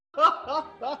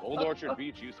Old Orchard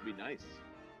Beach used to be nice.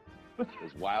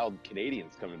 There's wild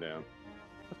Canadians coming down.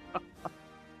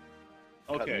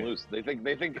 Cutting loose. They think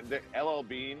that LL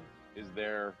Bean is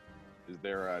their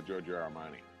Giorgio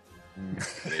Armani.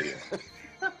 Canadian.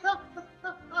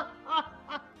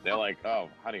 They're like, oh,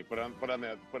 honey, put on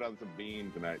some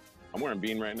Bean tonight. I'm wearing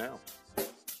Bean right now.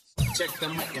 Check the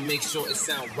mic and make sure it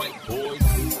sound right, boys.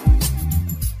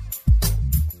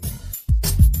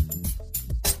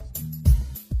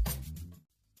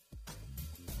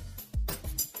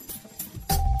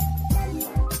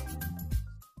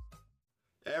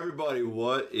 Everybody,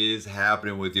 what is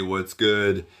happening with you? What's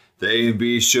good? The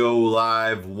A&B show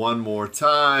live one more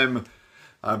time.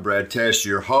 I'm Brad Tesh,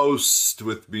 your host.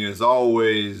 With me as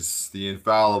always, the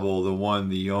infallible, the one,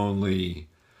 the only,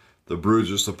 the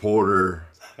Bruiser supporter,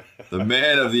 the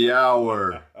man of the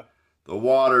hour, the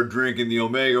water drinking, the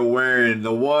Omega wearing,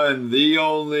 the one, the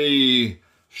only,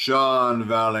 Sean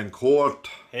Valancourt.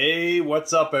 Hey,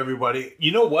 what's up, everybody?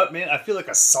 You know what, man? I feel like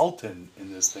a sultan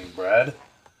in this thing, Brad.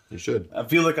 You should. I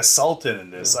feel like a sultan in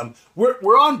this. We're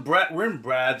in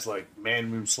Brad's like man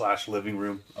room / living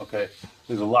room. Okay,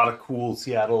 there's a lot of cool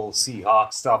Seattle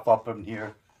Seahawks stuff up in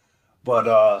here,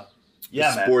 but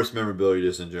yeah, man. Sports memorabilia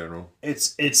just in general. It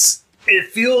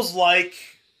feels like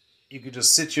you could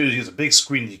just sit here. There's a big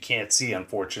screen that you can't see,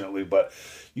 unfortunately, but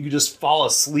you could just fall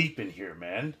asleep in here,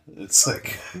 man. It's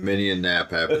like many a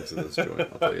nap happens in this joint.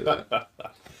 I'll tell you that.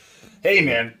 Hey,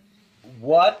 man,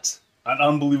 what an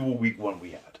unbelievable week one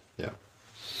we had. Yeah.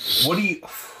 What do you...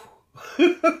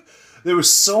 There were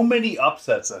so many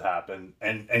upsets that happened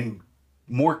and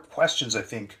more questions, I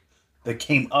think, that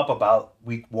came up about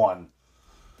week one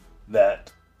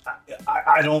that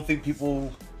I don't think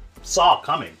people saw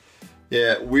coming.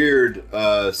 Yeah, weird.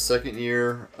 Second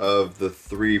year of the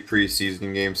 3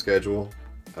 preseason game schedule,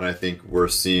 and I think we're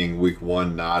seeing week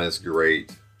one not as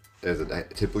great as it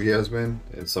typically has been,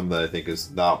 and some that I think is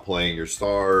not playing your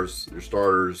starters,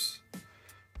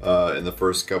 in the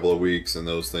first couple of weeks and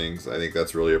those things. I think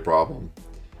that's really a problem.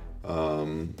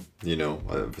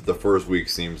 The first week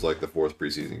seems like the 4th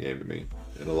preseason game to me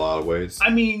in a lot of ways. I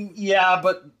mean, yeah,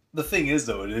 but the thing is,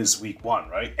 though, it is week one,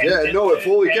 right? It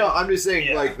fully counts. I'm just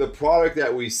saying, like, the product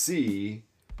that we see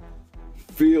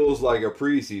feels like a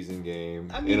preseason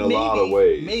game in a lot of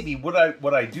ways. Maybe what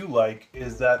I do like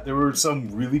is that there were some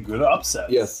really good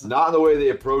upsets. Yes, not in the way they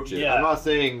approach it. Yeah. I'm not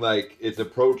saying like it's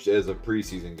approached as a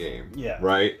preseason game. Yeah.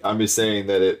 Right? I'm just saying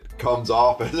that it comes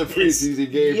off as a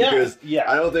preseason game because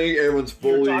I don't think everyone's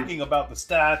fully You're talking about the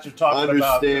stats. You're talking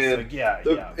about this,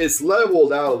 It's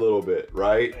leveled out a little bit,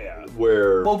 right? Yeah.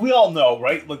 Well, we all know,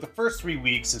 right? Like the first 3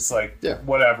 weeks, it's like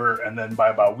whatever, and then by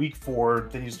about week 4,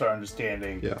 then you start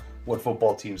understanding what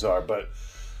football teams are. But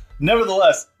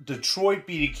nevertheless, Detroit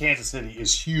beating Kansas City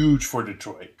is huge for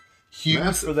Detroit.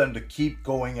 Huge for them to keep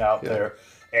going out there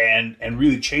and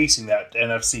really chasing that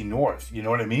NFC North. You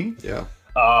know what I mean? Yeah.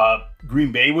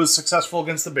 Green Bay was successful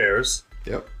against the Bears.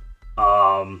 Yep.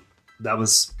 That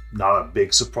was not a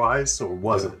big surprise, or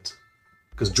was it?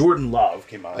 Because Jordan Love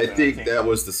came out. I think that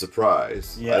was the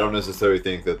surprise. Yeah. I don't necessarily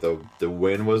think that the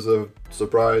win was a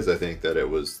surprise. I think that it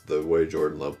was the way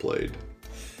Jordan Love played.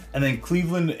 And then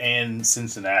Cleveland and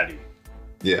Cincinnati.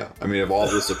 Yeah, I mean, of all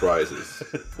the surprises.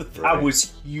 That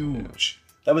was huge.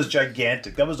 Yeah. That was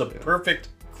gigantic. That was a perfect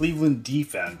Cleveland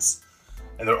defense.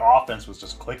 And their offense was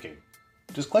just clicking.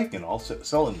 Just clicking all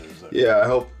cylinders. There. Yeah, I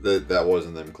hope that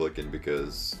wasn't them clicking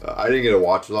because I didn't get to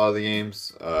watch a lot of the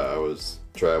games. I was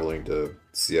traveling to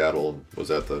Seattle,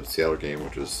 was at the Seattle game,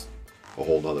 which is a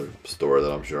whole nother story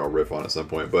that I'm sure I'll riff on at some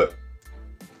point. But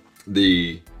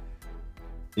they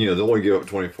only give up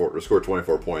 24, or score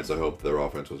 24 points. I hope their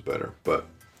offense was better, but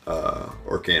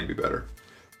or can be better.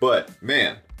 But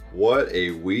man, what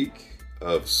a week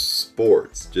of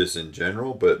sports just in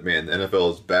general. But man, the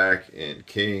NFL is back and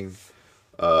king.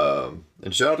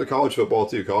 And shout out to college football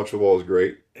too. College football is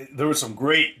great. There were some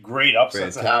great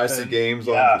upsets. Fantastic games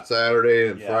on Saturday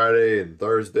and Friday and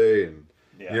Thursday, and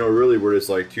really we're just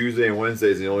like Tuesday and Wednesday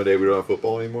is the only day we don't have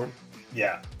football anymore.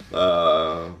 Yeah.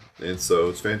 And so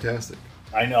it's fantastic.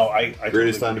 I know. I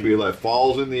greatest time to be alive.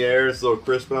 Fall's in the air. It's a little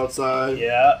crisp outside.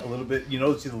 Yeah, a little bit. See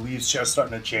the leaves just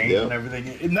starting to change and everything.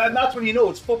 And that's when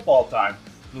it's football time.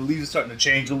 The leaves are starting to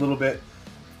change a little bit.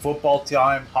 Football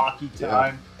time, hockey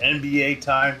time, NBA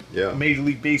time, Major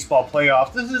League Baseball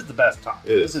playoffs. This is the best time.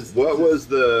 What was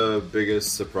the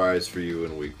biggest surprise for you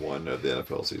in week one of the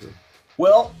NFL season?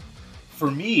 Well, for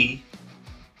me,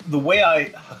 the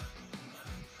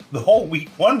whole week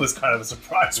one was kind of a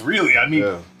surprise, really. I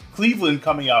mean, Cleveland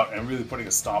coming out and really putting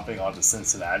a stomping onto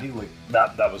Cincinnati, like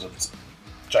that was a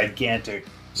gigantic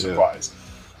surprise.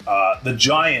 The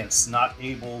Giants not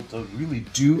able to really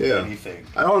do anything.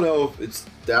 I don't know if it's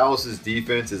Dallas's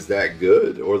defense is that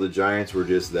good or the Giants were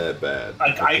just that bad.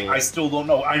 I still don't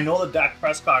know. I know that Dak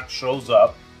Prescott shows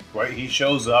up, right? He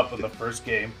shows up in the first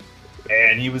game,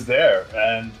 and he was there.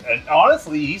 And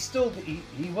honestly, he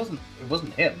wasn't. It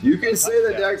wasn't him. You can say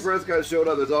that Dak Prescott showed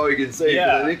up. That's all you can say.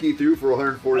 Yeah. I think he threw for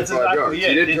 145 yards. He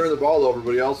didn't turn the ball over,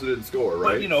 but he also didn't score,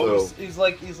 right? But, he's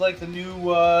like the new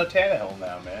Tannehill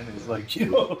now, man. He's like,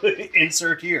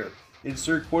 insert here,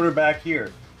 insert quarterback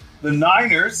here. The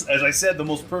Niners, as I said, the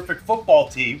most perfect football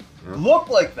team, look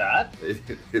like that.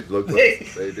 It looked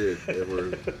like they did.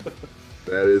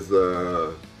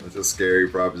 That's a scary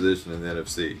proposition in the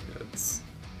NFC.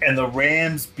 And the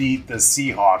Rams beat the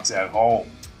Seahawks at home.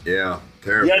 Yeah,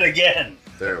 terrible. Yet again.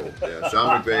 Terrible. Yeah,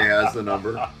 Sean McVay has the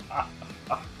number.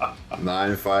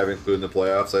 9-5, including the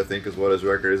playoffs, I think, is what his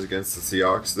record is against the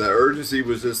Seahawks. The urgency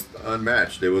was just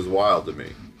unmatched. It was wild to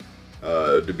me.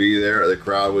 To be there, the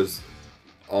crowd was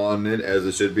on it as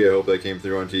it should be. I hope that came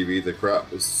through on TV. The crowd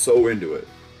was so into it.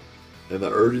 And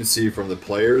the urgency from the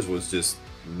players was just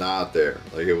not there.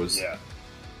 Like, it was,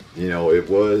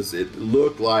 it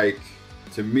looked like,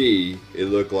 to me, it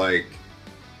looked like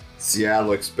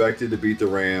Seattle expected to beat the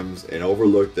Rams and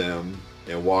overlooked them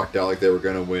and walked out like they were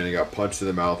going to win and got punched in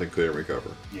the mouth and couldn't recover.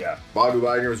 Yeah. Bobby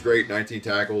Wagner was great, 19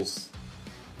 tackles.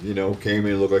 Came in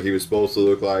and looked like he was supposed to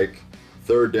look like.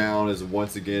 Third down is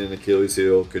once again an Achilles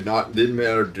heel. Didn't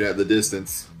matter the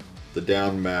distance. The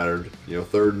down mattered.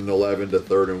 3rd and 11 to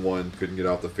 3rd and 1. Couldn't get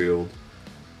off the field.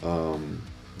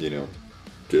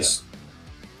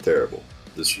 Terrible.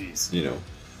 Jeez.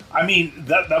 I mean,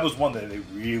 that was one that they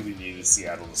really needed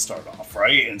Seattle to start off,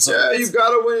 right? And so you've got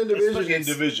to win in division. In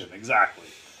division, exactly.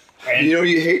 And you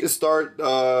hate to start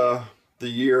the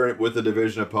year with a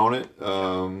division opponent.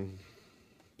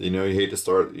 You hate to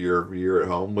start your year at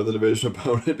home with a division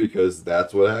opponent because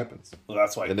that's what happens. Well,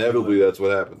 that's why inevitably that's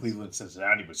what happens. Cleveland,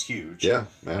 Cincinnati was huge. Yeah,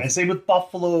 man. And same with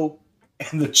Buffalo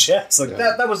and the Jets.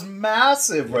 That was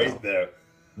massive right there.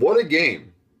 What a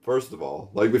game! First of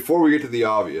all, before we get to the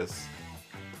obvious.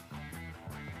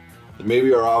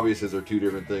 Maybe our obviouses are two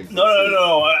different things.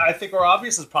 No. I think our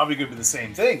obvious is probably going to be the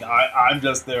same thing. I'm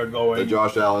just there going... That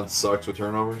Josh Allen sucks with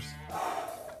turnovers?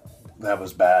 That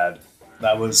was bad.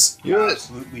 That was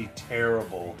absolutely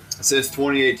terrible. Since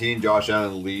 2018, Josh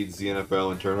Allen leads the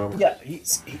NFL in turnovers? Yeah,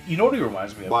 you know what he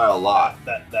reminds me of? By a lot.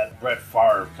 That Brett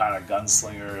Favre kind of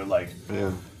gunslinger,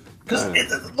 Yeah. Because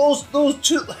those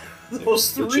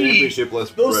three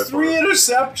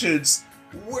interceptions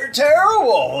were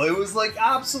terrible. It was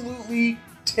absolutely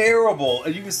terrible,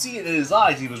 and you could see it in his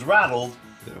eyes. He was rattled.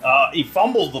 Yeah. He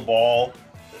fumbled the ball.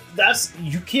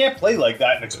 You can't play like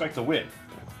that and expect to win.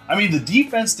 I mean, the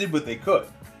defense did what they could.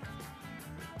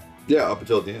 Yeah, up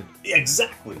until the end.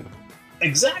 Exactly.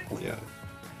 Yeah.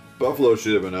 Buffalo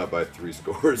should have been up by 3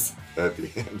 scores at the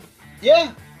end.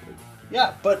 Yeah,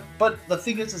 but the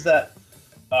thing is that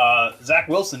Zach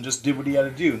Wilson just did what he had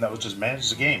to do, and that was just manage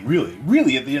the game.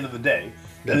 Really, at the end of the day,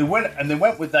 yeah. And they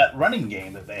went with that running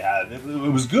game that they had. It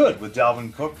was good with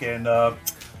Dalvin Cook and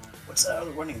what's that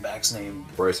other running back's name?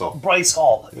 Bryce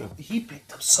Hall. Yeah. He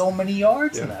picked up so many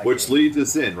yards in that Which game. leads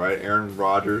us in, right? Aaron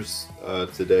Rodgers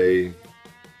today,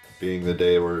 being the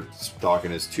day we're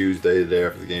talking is Tuesday, the day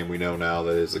after the game. We know now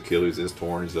that his Achilles is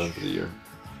torn. He's done for the year.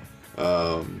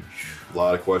 A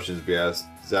lot of questions to be asked.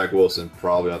 Zach Wilson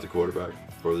probably not the quarterback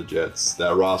for the Jets.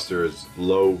 That roster is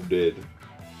loaded.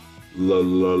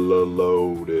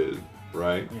 Loaded,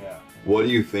 right? Yeah. What do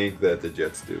you think that the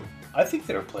Jets do? I think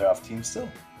they're a playoff team still.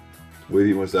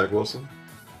 Even with Zach Wilson?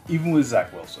 Even with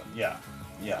Zach Wilson, yeah.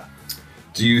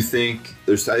 Do you think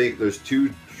I think there's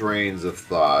 2 trains of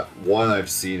thought. One I've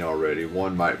seen already.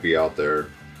 One might be out there.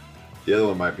 The other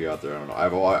one might be out there. I don't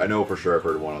know. I know for sure I've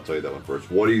heard one. I'll tell you that one first.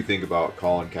 What do you think about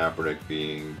Colin Kaepernick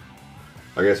being...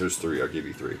 I guess there's 3. I'll give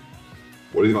you 3.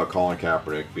 What do you think about Colin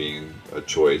Kaepernick being a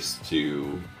choice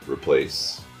to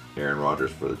replace Aaron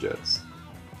Rodgers for the Jets?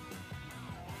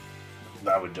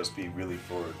 That would just be really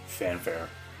for fanfare.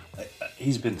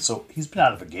 He's been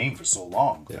out of the game for so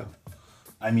long. Yeah.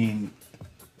 I mean,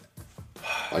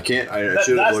 I should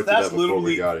have looked it up before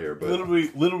we got here, but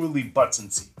literally butts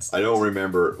and seats. I don't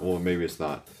remember. Well, maybe it's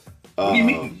not. What do you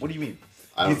mean?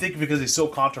 Do you think because he's so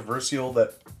controversial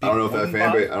that I don't know if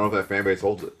that fan base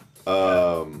holds it.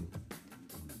 I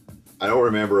don't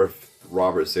remember if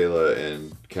Robert Saleh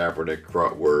and Kaepernick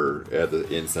were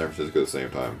in San Francisco at the same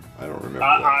time. I don't remember.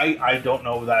 I don't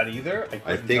know that either.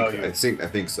 I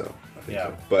think so.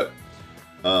 But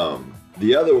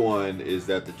the other one is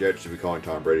that the Jets should be calling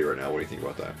Tom Brady right now. What do you think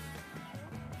about that?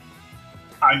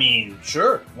 I mean,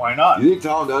 sure, why not? You think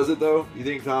Tom does it though? You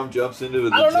think Tom jumps into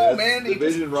the I don't know, Jets man. He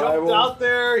division just rival? jumped out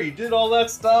there. He did all that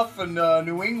stuff in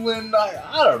New England.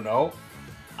 I don't know.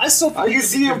 I still. I can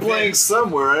see him playing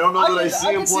somewhere. I don't know that I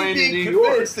see him playing in New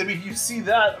York. I mean, you see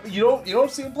that. You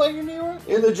don't see him playing in New York?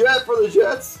 In the Jet for the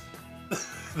Jets?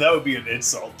 That would be an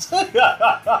insult to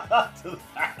that.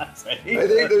 I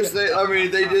think they're saying. I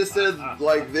mean, they just said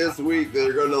like this week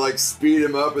they're going to like speed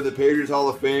him up in the Patriots Hall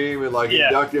of Fame and like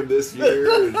induct him this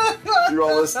year and do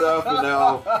all this stuff, and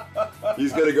now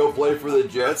he's going to go play for the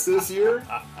Jets this year.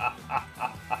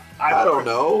 I don't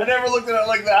know. I never looked at it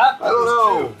like that. I don't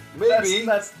know. Maybe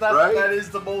right? That is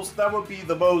the most. That would be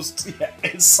the most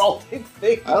insulting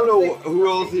thing. I don't know who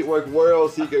else. Where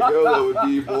else he could go that would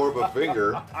be more of a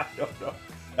finger. I don't know.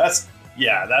 That's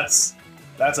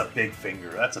a big finger.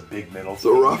 That's a big middle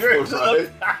finger. It's a rough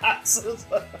one,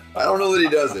 right? I don't know that he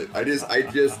does it.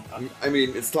 I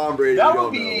mean, it's Tom Brady. That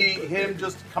would be him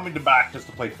just coming back just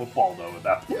to play football, though. At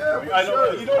that point, yeah, I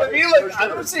know. Sure. You know what I mean? Like, I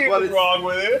don't see anything wrong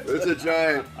with it. It's a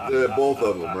giant, both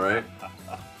of them, right?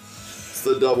 It's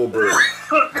the double bird.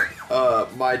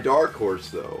 My dark horse,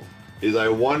 though, is I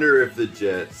wonder if the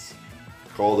Jets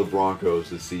call the Broncos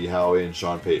to see how in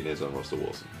Sean Payton is on Russell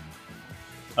Wilson.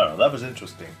 I don't know. That was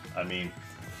interesting. I mean,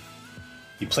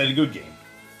 he played a good game.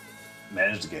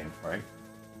 Managed the game, right?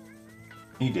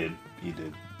 He did.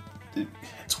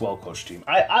 It's a well-coached team.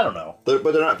 I don't know. But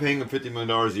they're not paying him $50 million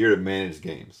a year to manage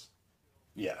games.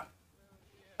 Yeah.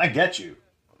 I get you.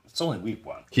 It's only week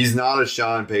one. He's not a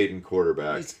Sean Payton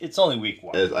quarterback. It's only week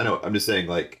one. I know. I'm just saying,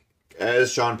 like,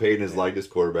 as Sean Payton has liked his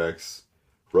quarterbacks,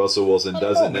 Russell Wilson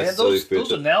doesn't necessarily fit.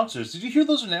 Those announcers. Did you hear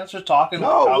those announcers talking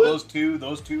about how those two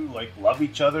like love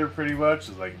each other pretty much?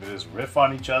 It's like they just riff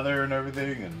on each other and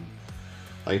everything. And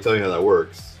I can tell you how that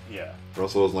works. Yeah.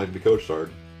 Russell doesn't like to be coached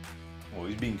hard. Well,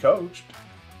 he's being coached.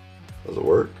 Does it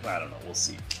work? I don't know. We'll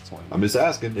see. I'm just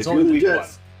asking. If you're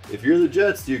the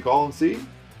Jets, do you call and see?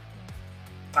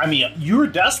 I mean, you're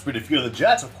desperate. If you're the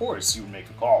Jets, of course you would make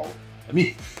a call. I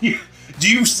mean, do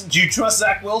you trust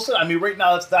Zach Wilson? I mean, right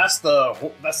now that's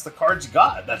the cards you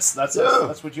got. That's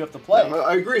what you have to play. Yeah,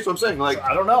 I agree. So I'm saying, like,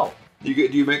 I don't know. Do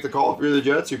you make the call if you're the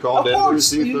Jets? You call Denver to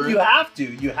see if they're in? You have to.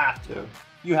 You have to. Yeah.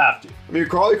 You have to. I mean, you're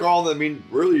probably calling. I mean,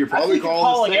 really, you're probably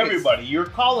calling everybody. You're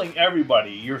calling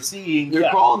everybody. You're seeing.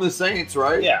 You're calling the Saints,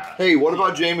 right? Yeah. Hey, what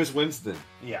about Jameis Winston?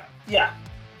 Yeah. Yeah.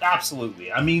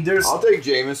 Absolutely. I mean, there's. I'll take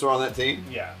Jameis on that team.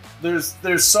 Yeah. There's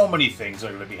so many things that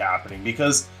are going to be happening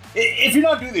because if you're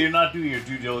not doing that, you're not doing your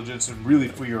due diligence and really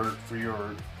for your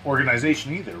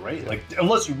organization either, right? Like,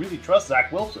 unless you really trust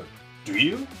Zach Wilson, do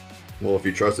you? Well, if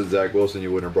you trusted Zach Wilson,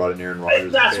 you wouldn't have brought in Aaron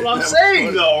Rodgers. That's what I'm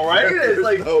saying, though, right? It's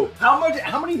like, how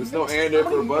many? There's no and if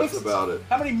or buts about it.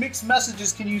 How many mixed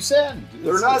messages can you send?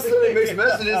 They're not sending mixed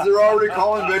messages. They're already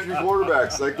calling veteran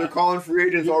quarterbacks. Like, they're calling free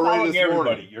agents already this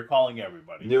morning. You're calling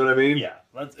everybody. You know what I mean? Yeah.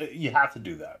 You have to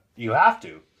do that. You have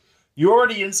to. You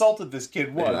already insulted this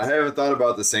kid once. I haven't thought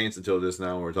about the Saints until just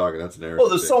now when we're talking. That's an error. Well,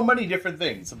 there's so many different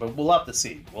things, but we'll have to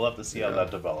see. We'll have to see how that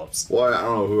develops. Well, I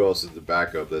don't know who else is the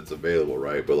backup that's available,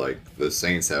 right? But like the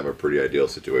Saints have a pretty ideal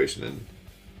situation, and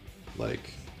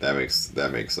like that makes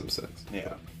some sense.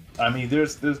 Yeah, I mean,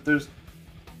 there's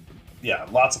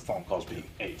lots of phone calls being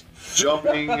made.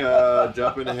 Jumping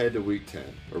ahead to week 10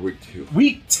 or week 2.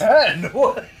 Week 10.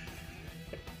 What?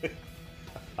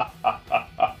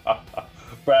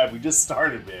 Brad, we just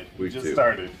started, man. We just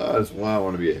started. That's why I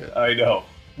want to be ahead. I know.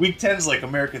 Week 10 is like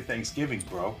American Thanksgiving,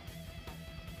 bro.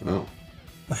 Oh.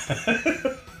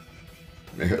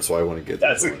 Maybe that's why I want to get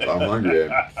there. I'm hungry.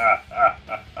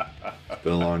 It's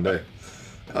been a long day.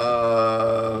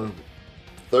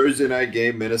 Thursday night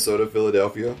game, Minnesota,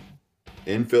 Philadelphia.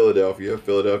 In Philadelphia.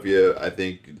 Philadelphia, I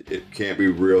think it can't be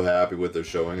real happy with their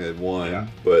showing. They won,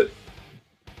 but,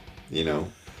 you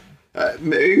know.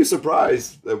 Maybe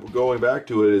surprised that going back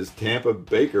to it is Tampa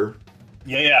Baker.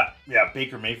 Yeah.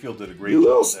 Baker Mayfield did a great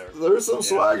job there. There's some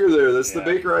swagger there. That's the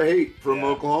Baker I hate from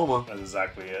Oklahoma. That's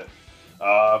exactly it.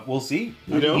 We'll see.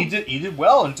 He did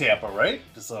well in Tampa, right?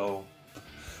 So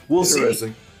we'll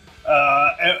see.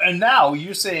 And now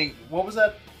you're saying, what was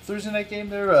that Thursday night game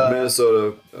there?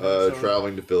 Minnesota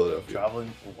traveling to Philadelphia.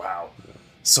 Wow.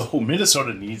 So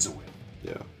Minnesota needs a win.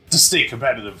 Yeah. To stay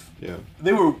competitive. Yeah.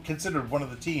 They were considered one of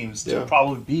the teams to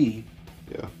probably be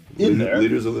in there.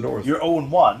 Leaders of the North. You're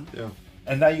 0-1. Yeah.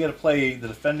 And now you got to play the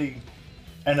defending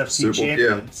NFC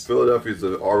champions. Yeah. Philadelphia's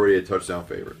already a touchdown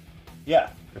favorite. Yeah.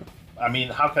 I mean,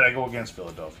 how can I go against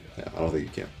Philadelphia? Yeah, I don't think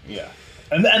you can. Yeah.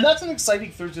 And that's an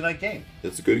exciting Thursday night game.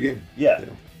 It's a good game. Yeah.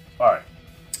 All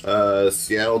right.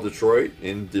 Seattle, Detroit.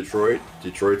 In Detroit.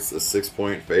 Detroit's a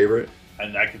 6-point favorite.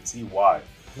 And I can see why.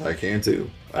 I can too.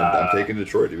 I'm taking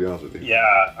Detroit, to be honest with you.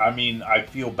 Yeah, I mean, I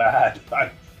feel bad.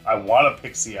 I want to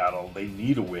pick Seattle. They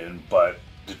need a win, but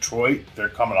Detroit, they're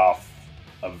coming off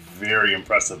a very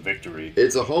impressive victory.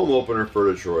 It's a home opener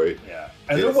for Detroit. Yeah,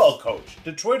 and they're well coached.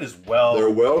 Detroit is well.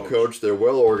 They're well coached. They're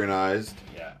well organized.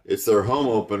 Yeah, it's their home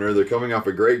opener. They're coming off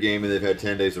a great game, and they've had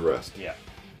 10 days of rest. Yeah.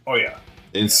 Oh yeah.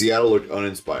 And Seattle looked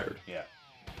uninspired. Yeah.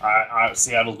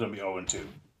 Seattle's going to be 0-2,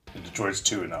 and Detroit's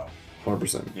 2-0.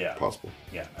 100%. Yeah. Possible.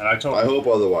 Yeah, and I hope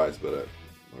otherwise, but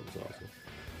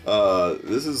 100%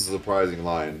 this is a surprising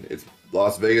line. It's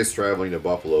Las Vegas traveling to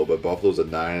Buffalo, but Buffalo's a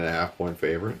 9.5-point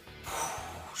favorite.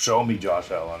 Show me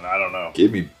Josh Allen. I don't know.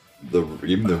 Give me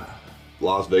the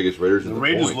Las Vegas Raiders. The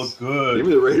Raiders look good. Give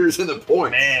me the Raiders in the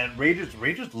points. Man, Raiders.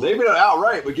 Maybe not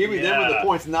outright, but give me them in the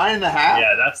points. 9.5.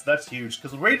 Yeah, that's huge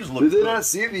because the Raiders look. Did good. they not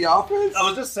see the offense? I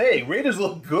was just saying, Raiders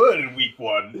look good in Week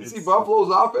 1. Did you see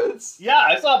Buffalo's offense? Yeah,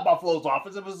 I saw Buffalo's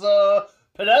offense. It was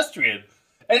pedestrian.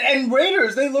 And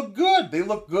Raiders, they look good. They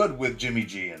look good with Jimmy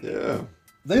G in there. Yeah.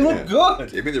 They look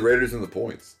good. Give me the Raiders in the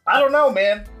points. I don't know,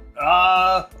 man.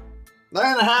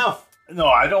 9.5. No,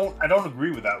 I don't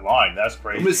agree with that line. That's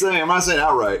crazy. I'm just saying. I'm not saying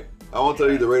outright. I won't tell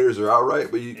you the Raiders are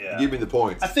outright, but you give me the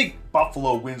points. I think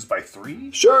Buffalo wins by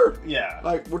 3. Sure. Yeah.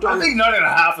 Like we're talking. I think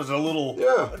 9.5 is a little.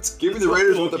 Yeah. Give me the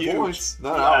Raiders with the points,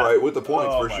 not outright with the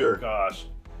points for sure. Oh my gosh,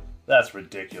 that's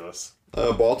ridiculous.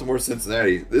 Baltimore,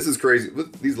 Cincinnati. This is crazy.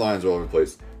 These lines are all over the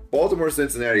place. Baltimore,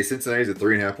 Cincinnati. Cincinnati's a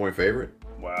 3.5-point favorite.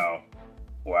 Wow.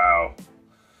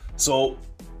 So,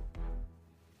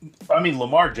 I mean,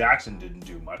 Lamar Jackson didn't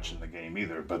do much in the game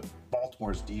either, but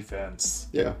Baltimore's defense,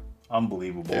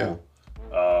 unbelievable. Yeah.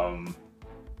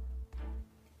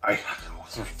 I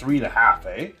 3.5,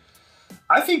 eh?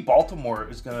 I think Baltimore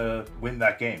is gonna win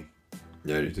that game.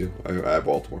 Yeah, you do. I have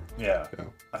Baltimore. Yeah.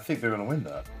 I think they're gonna win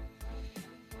that.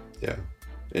 Yeah.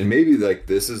 And maybe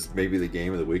this is maybe the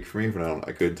game of the week for me, but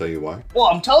I couldn't tell you why. Well,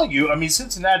 I'm telling you, I mean,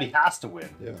 Cincinnati has to win.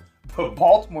 Yeah. But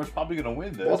Baltimore's probably going to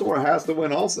win this. Baltimore has to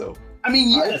win also. I mean,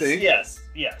 yes.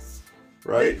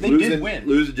 Right? They did win.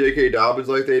 Losing J.K. Dobbins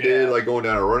like they did, like going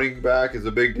down a running back is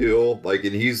a big deal. Like,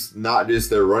 and he's not just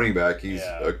their running back, he's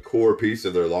a core piece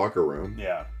of their locker room.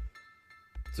 Yeah.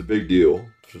 It's a big deal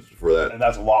for that. And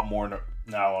that's a lot more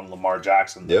now on Lamar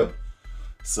Jackson. Yep.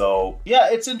 So, yeah,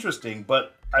 it's interesting.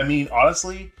 But, I mean,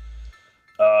 honestly,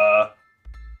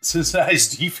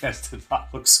 Cincinnati's defense did not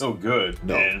look so good.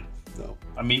 No.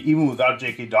 I mean, even without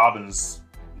J.K. Dobbins,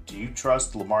 do you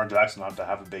trust Lamar Jackson not to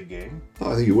have a big game?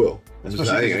 Oh, I think he will.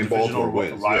 Especially I think Baltimore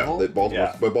wins. Rival?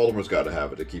 Yeah, but Baltimore's got to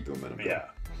have it to keep momentum going.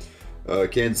 Yeah.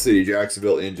 Kansas City,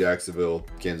 Jacksonville in Jacksonville.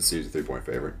 Kansas City's a 3-point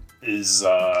favorite. Is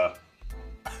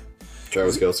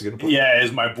Travis Kelce going to play? Yeah,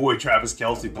 is my boy Travis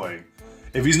Kelce playing?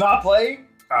 If he's not playing,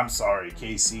 I'm sorry,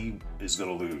 KC is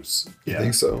going to lose. You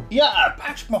think so? Yeah,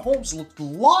 Patrick Mahomes looked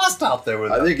lost out there.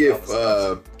 I think if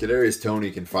Kadarius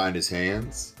Toney can find his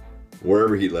hands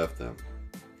wherever he left them,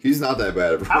 he's not that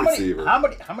bad of a receiver. How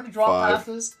many drop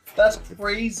passes? That's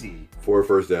crazy. 4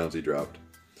 first downs he dropped.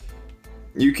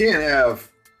 You can't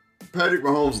have Patrick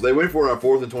Mahomes. They went for it on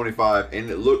 4th and 25, and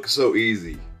it looked so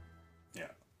easy. Yeah.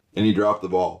 And he dropped the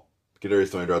ball. Kadarius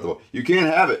Toney dropped the ball. You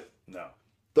can't have it. No.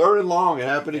 3rd and long, it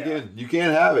happened again. You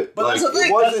can't have it. But that's the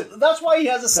thing. That's why he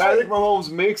has a Patrick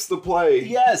Mahomes makes the play.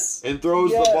 Yes. And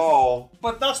throws the ball.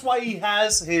 But that's why he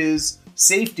has his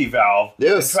safety valve.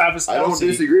 Yes. Travis Kelce. I don't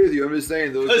disagree with you. I'm just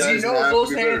saying those guys because he knows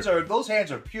those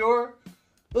hands are pure.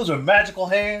 Those are magical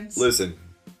hands. Listen.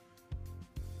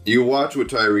 You watch what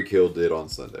Tyreek Hill did on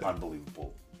Sunday.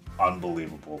 Unbelievable.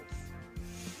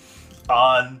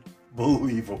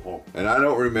 And I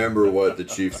don't remember what the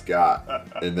Chiefs got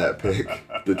in that pick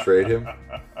to trade him.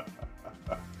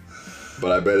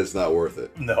 But I bet it's not worth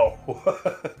it. No.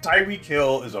 Tyreek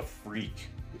Hill is a freak.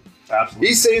 Absolutely.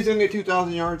 He says he's going to get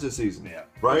 2,000 yards this season. Yeah.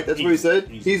 Right? That's what he said?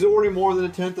 He's already more than a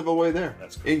tenth of a way there.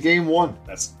 That's crazy. In game 1.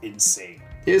 That's insane.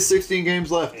 He has 16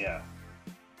 games left. Yeah.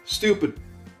 Stupid.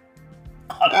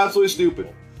 Absolutely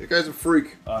stupid. That guy's a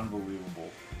freak. Unbelievable.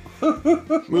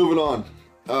 Moving on.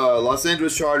 Los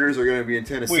Angeles Chargers are going to be in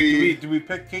Tennessee. Wait, do we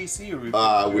pick KC or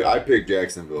I picked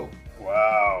Jacksonville.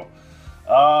 Wow.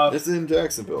 This is in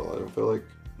Jacksonville. I don't feel like.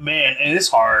 Man, and it's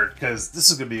hard because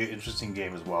this is going to be an interesting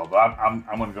game as well. But I'm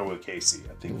going to go with KC.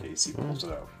 I think KC pulls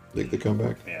it out. Think they come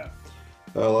back? Yeah.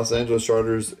 Los Angeles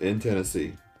Chargers in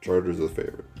Tennessee. Chargers are the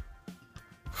favorite.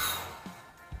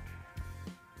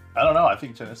 I don't know. I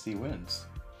think Tennessee wins.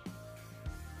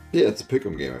 Yeah, it's a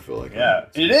pick'em game. I feel like. Yeah,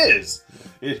 it is.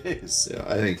 It is. Yeah,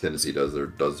 I think Tennessee does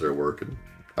their work, and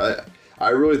I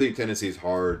really think Tennessee's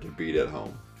hard to beat at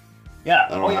home. Yeah.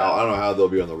 I don't know how they'll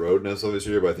be on the road necessarily this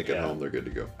year, but I think at home they're good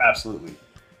to go. Absolutely.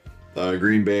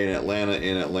 Green Bay and Atlanta.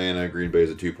 In Atlanta, Green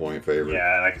Bay's a 2-point favorite.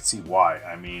 Yeah, and I can see why.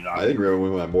 I mean, I think Green Bay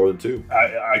will win more than 2.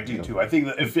 I do too. I think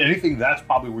that if anything, that's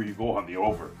probably where you go on the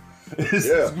over.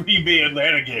 This Green Bay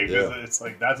Atlanta game. Yeah. It's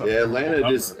like that's a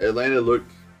Atlanta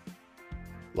looked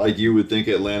like you would think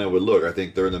Atlanta would look. I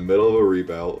think they're in the middle of a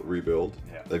rebuild.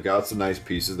 Yeah. They've got some nice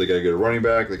pieces. They got a good running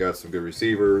back. They got some good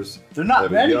receivers. They're not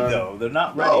ready, though. They're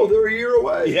not ready. No, they're a year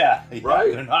away. Yeah.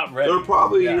 Right? They're not ready. They're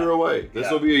probably a year away.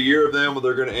 This will be a year of them where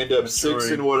they're going to end up 6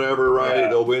 and whatever, right? Yeah.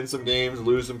 They'll win some games,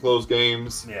 lose some close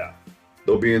games. Yeah.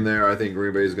 They'll be in there. I think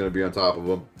Green Bay is going to be on top of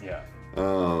them. Yeah.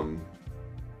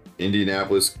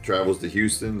 Indianapolis travels to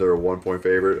Houston. They're a 1-point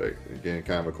favorite. Again,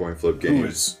 kind of a coin flip game. Who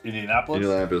is Indianapolis?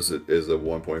 Indianapolis is a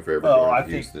 1-point favorite. Oh, I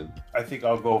think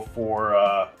I'll go for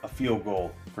a field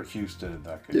goal for Houston in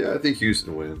that game. Yeah, I think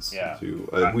Houston wins. Yeah. Too.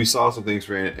 We saw some things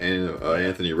for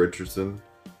Anthony Richardson.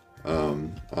 I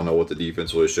don't know what the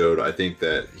defense really showed. I think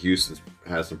that Houston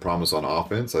has some promise on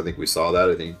offense. I think we saw that.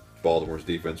 I think Baltimore's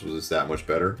defense was just that much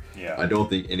better. Yeah. I don't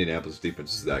think Indianapolis'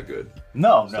 defense is that good.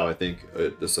 No. So I think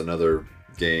just another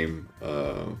game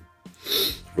for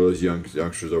those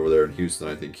youngsters over there in Houston.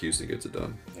 I think Houston gets it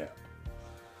done. Yeah.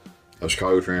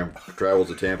 Chicago travels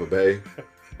to Tampa Bay.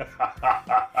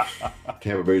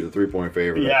 Tampa Bay's a 3-point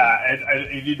favorite. Yeah,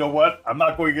 and you know what? I'm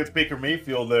not going against Baker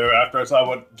Mayfield there after I saw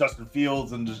what Justin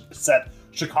Fields and set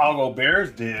Chicago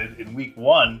Bears did in Week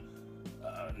 1.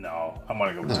 No, I'm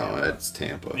going to go with Tampa. No, it's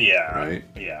Tampa. Yeah. Right?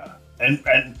 Yeah.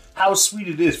 And how sweet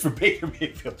it is for Baker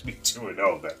Mayfield to be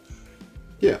 2-0 then.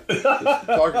 Yeah.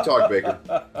 Talk, Baker.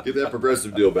 Get that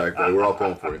progressive deal back, buddy. We're all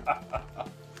pulling for you.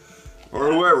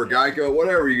 Or whoever, Geico,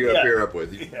 whatever you got to pair up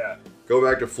with. Go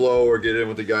back to Flo or get in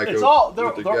with the Geico.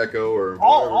 Gecko or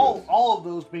all of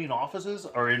those main offices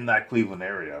are in that Cleveland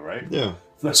area, right? Yeah.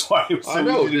 That's why it was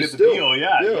so easy to get the deal.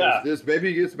 Yeah. Maybe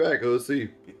he gets back. Let's see.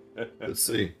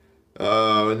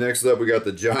 Next up, we got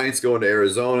the Giants going to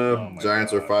Arizona.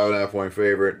 Giants are 5.5-point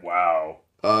favorite. Wow.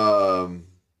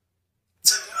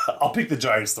 I'll pick the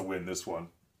Giants to win this one.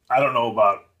 I don't know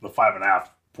about the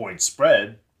 5.5-point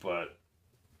spread, but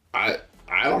I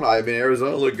don't know. I mean,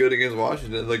 Arizona looked good against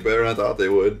Washington. Looked better than I thought they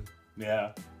would.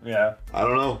 Yeah. I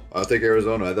don't know. I'll take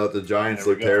Arizona. I thought the Giants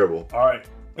looked terrible. All right.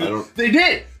 They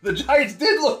did. The Giants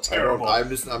did look terrible. I'm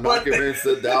not convinced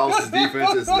that Dallas'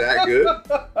 defense is that good.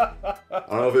 I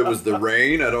don't know if it was the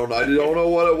rain. I don't know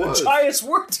what it was. The Giants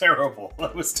were terrible.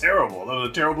 That was terrible. That was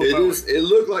a terrible. It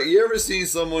looked like, you ever seen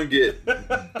someone get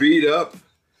beat up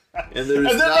and they're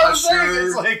just not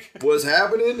sure what's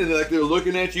happening, and like they're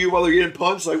looking at you while they're getting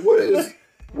punched, like where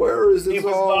is this? It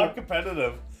was not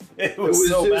competitive. It was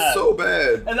so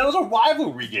bad. And that was a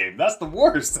rivalry game. That's the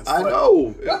worst. I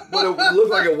know. But it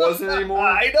looked like it wasn't anymore.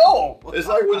 I know. It's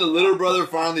like when the little brother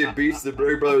finally beats the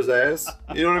big brother's ass.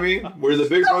 You know what I mean? Where the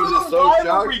big brother's just so shocked.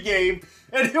 Rivalry game.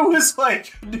 And it was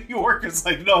like, New York is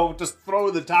like, no, just throw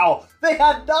the towel. They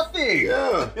had nothing.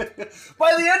 Yeah.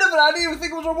 By the end of it, I didn't even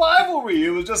think it was a rivalry.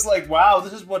 It was just like, wow,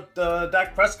 this is what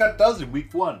Dak Prescott does in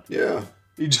Week 1. Yeah.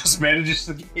 He just manages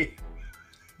the game.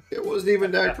 It wasn't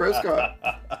even Dak Prescott.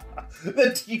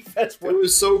 The defense. It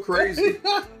was so crazy.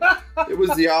 It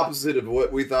was the opposite of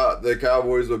what we thought the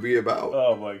Cowboys would be about.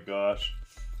 Oh my gosh.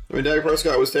 I mean, Dak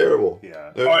Prescott was terrible.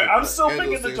 Yeah. All right, I'm still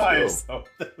picking the Giants.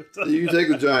 You can take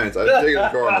the Giants. I'm taking the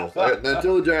Cardinals.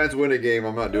 Until the Giants win a game,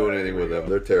 I'm not doing anything with them.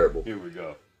 They're terrible. Here we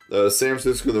go. San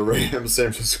Francisco, the Rams.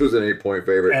 San Francisco's an 8-point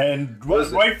favorite. And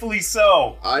rightfully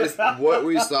so. What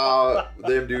we saw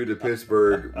them do to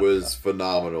Pittsburgh was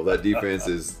phenomenal. That defense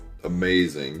is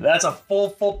amazing. That's a full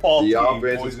football team. The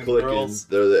offense is clicking. Girls.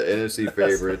 They're the NFC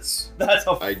favorites. That's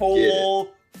a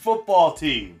full football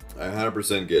team. I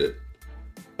 100% get it.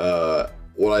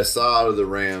 What I saw out of the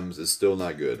Rams is still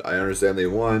not good. I understand they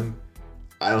won.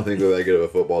 I don't think they're that good of a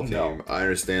football team. No. I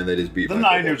understand they just beat the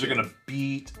Niners are going to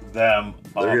beat them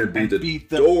up. They're going to beat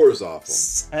the doors off them.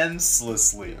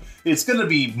 Senselessly. Yeah. It's going to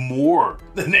be more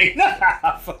than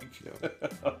 8.5.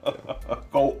 Yeah.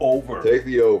 Go over. Take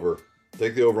the over.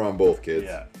 Take the over on both, kids.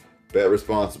 Yeah. Bet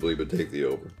responsibly, but take the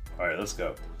over. All right, let's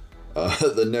go.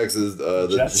 The next is the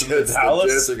Jets. The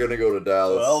Jets are going to go to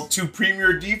Dallas. Well, 2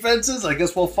 premier defenses. I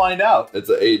guess we'll find out. It's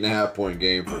an 8.5-point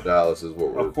game for Dallas, is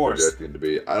what we're projecting to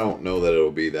be. I don't know that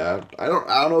it'll be that. I don't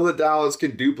know that Dallas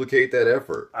can duplicate that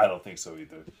effort. I don't think so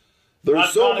either.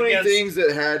 There's so many things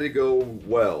that had to go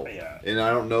well. Yeah. And I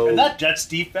don't know. And that Jets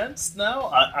defense now,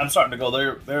 I'm starting to go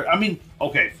there. I mean,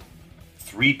 okay,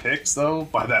 3 picks though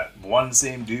by that one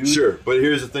same dude. Sure, but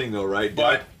here's the thing though, right?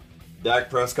 Dak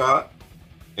Prescott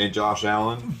and Josh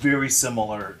Allen, very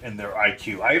similar in their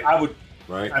IQ. I would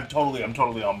right? I'm totally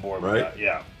on board with that.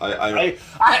 Yeah. I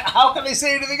how can they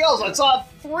say anything else? I saw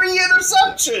 3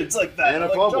 interceptions like that. And a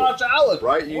like fumble. Josh Allen.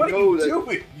 Right? You what know are you that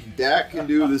doing? Dak can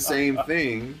do the same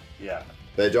thing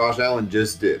that Josh Allen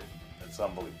just did. It's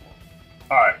unbelievable.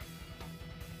 All right.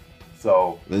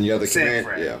 So then you got the San command.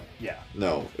 Fran. Yeah.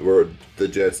 No, we're the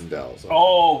Jets and Dallas.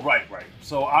 Oh, right.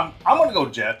 So I'm gonna go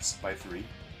Jets by 3.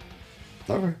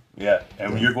 Okay. Yeah,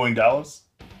 and you're going Dallas.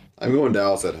 I'm going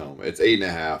Dallas at home. It's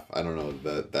 8.5. I don't know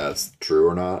if that's true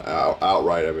or not.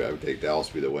 Outright, I would take Dallas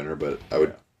to be the winner, but I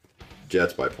would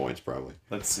Jets by points probably.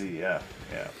 Let's see. Yeah.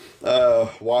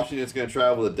 Washington's going to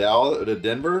travel to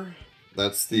Denver.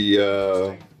 That's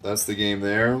the game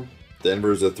there.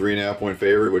 Denver's a 3.5 point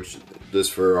favorite, which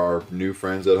just for our new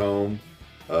friends at home,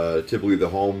 typically the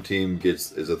home team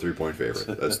is a 3-point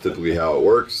favorite. That's typically how it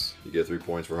works. You get 3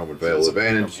 points for home field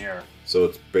advantage. So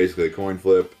it's basically a coin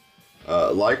flip.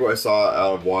 Like what I saw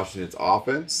out of Washington's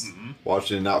offense,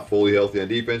 Washington not fully healthy on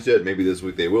defense yet. Maybe this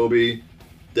week they will be.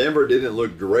 Denver didn't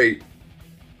look great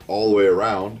all the way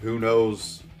around. Who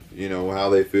knows, how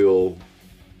they feel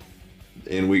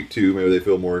in week 2. Maybe they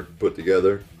feel more put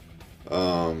together.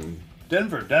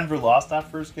 Denver lost that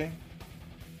first game.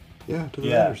 Yeah, to the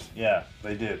Raiders. Yeah,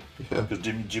 they did. Because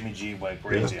Jimmy G went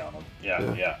crazy on them.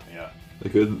 Yeah. They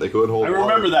couldn't hold. I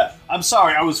remember that. I'm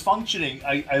sorry, I was functioning.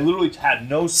 I literally had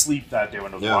no sleep that day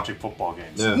when I was watching football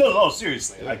games. Yeah. No,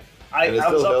 seriously. Yeah. I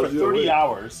was up for 30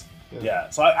 hours. Yeah.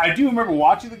 So I do remember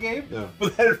watching the game. Yeah.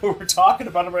 But then we were talking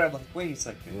about it, and I'm like, wait a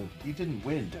second, you didn't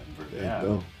win, Denver.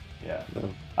 Yeah. No.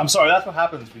 I'm sorry. That's what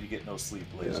happens when you get no sleep,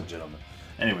 ladies and gentlemen.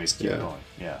 Anyways, keep going.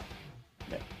 Yeah.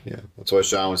 That's why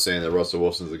Sean was saying that Russell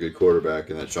Wilson's a good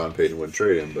quarterback and that Sean Payton wouldn't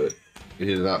trade him, but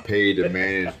he's not paid to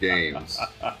manage games.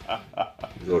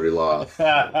 He's already lost.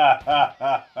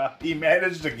 He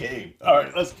managed a game. All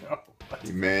right, let's go.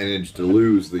 He managed to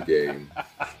lose the game.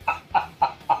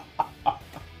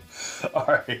 All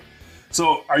right.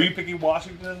 So, are you picking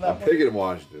Washington in that one? I'm picking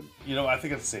Washington. I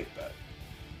think it's a safe bet.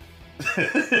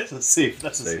 That's a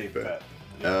safe bet.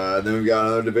 Then we've got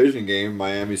another division game.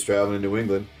 Miami's traveling to New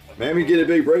England. Miami get a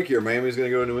big break here. Miami's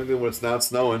going to go to New England when it's not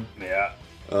snowing. Yeah.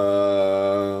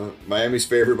 Miami's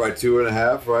favored by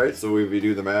 2.5, right? So if you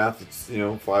do the math, it's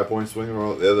 5-point swing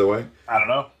the other way. I don't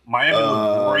know. Miami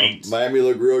looked great. Miami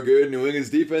looked real good. New England's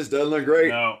defense doesn't look great.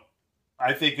 No,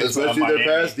 I think it's especially their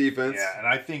pass defense. Yeah, and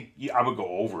I think I would go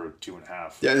over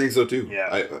 2.5. Yeah, I think so too.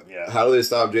 Yeah. How do they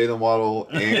stop Jalen Waddle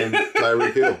and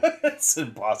Tyreek Hill? It's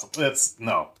impossible.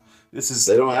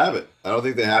 They don't have it. I don't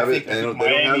think they have it, and they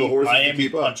don't have the horses to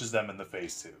keep up. Miami punches them in the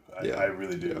face too. I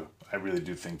really do. Yeah. I really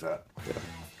do think that. Yeah.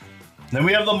 Then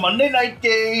we have the Monday night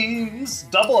games.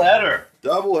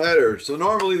 Doubleheader. So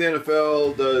normally the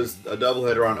NFL does a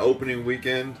doubleheader on opening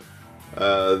weekend.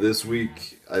 This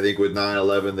week, I think with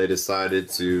 9/11, they decided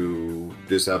to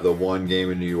just have the one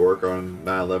game in New York on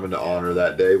 9/11 to honor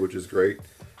that day, which is great.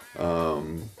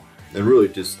 And really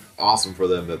just awesome for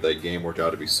them that game worked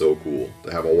out to be so cool.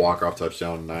 To have a walk-off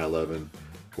touchdown on 9/11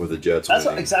 with the Jets winning.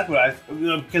 That's exactly what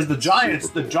because the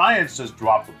Giants just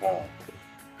dropped the ball.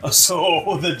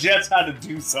 So the Jets had to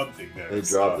do something there. They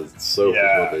dropped the soap is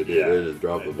what they did. Yeah. They just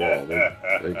dropped the ball.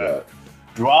 They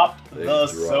dropped the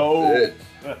soap.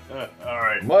 All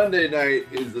right. Monday night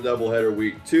is the doubleheader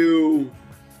week 2.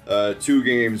 2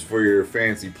 games for your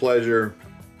fancy pleasure.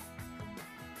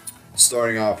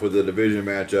 Starting off with the division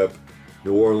matchup,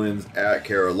 New Orleans at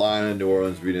Carolina. New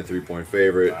Orleans being a 3-point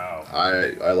favorite. Wow.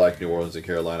 I like New Orleans and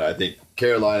Carolina. I think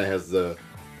Carolina has the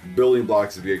building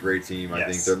blocks to be a great team. I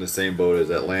think they're in the same boat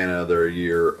as Atlanta. They're a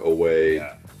year away.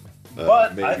 Yeah.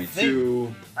 But maybe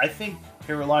 2. I think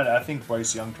Carolina, I think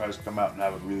Bryce Young tries to come out and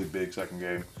have a really big second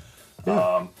game.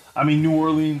 Yeah. New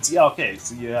Orleans,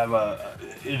 so you have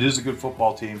it is a good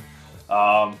football team.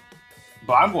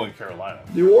 But I'm going Carolina.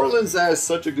 New Orleans has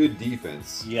such a good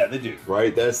defense. Yeah, they do.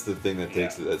 Right? That's the thing that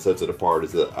sets it apart,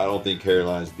 is that I don't think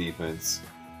Carolina's defense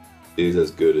is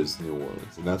as good as New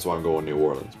Orleans. And that's why I'm going New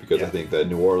Orleans, because I think that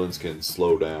New Orleans can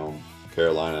slow down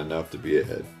Carolina enough to be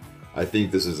ahead. I think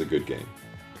this is a good game.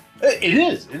 It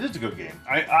is. It is a good game.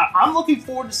 I'm looking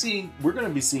forward to we're going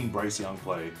to be seeing Bryce Young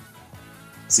play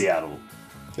Seattle.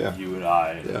 Yeah. You and I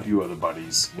and a few other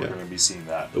buddies, we're going to be seeing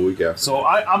that. The week after. So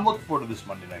I'm looking forward to this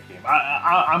Monday night game.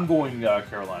 I'm going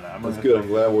Carolina. That's good. I'm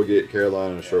glad we'll get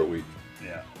Carolina in a short week.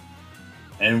 Yeah.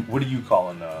 And what are you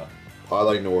calling? I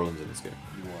like New Orleans in this game.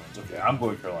 New Orleans. Okay, I'm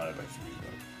going Carolina by 3.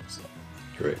 So.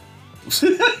 Great.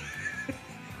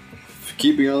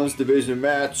 Keeping on this division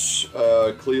match,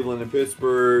 Cleveland and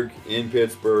Pittsburgh. In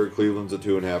Pittsburgh, Cleveland's a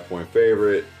 2.5-point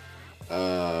favorite.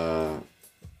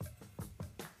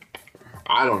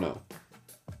 I don't know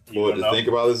what to think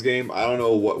about this game. I don't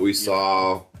know what we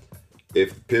saw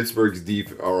if Pittsburgh's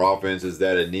our offense is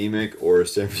that anemic or if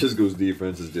San Francisco's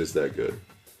defense is just that good.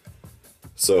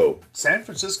 So San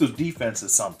Francisco's defense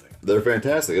is something. They're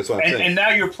fantastic. That's what I'm saying. And now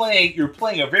you're playing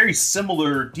a very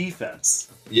similar defense.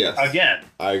 Yes. Again.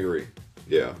 I agree.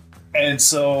 Yeah. And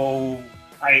so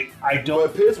I don't.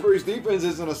 But Pittsburgh's defense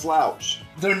isn't a slouch.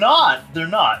 They're not.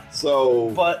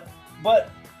 So. But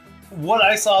what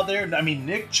I saw there, I mean,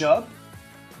 Nick Chubb,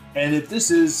 and if this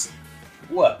is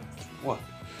what.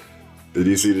 Did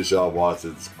you see Deshaun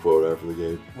Watson's quote after the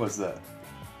game? What's that?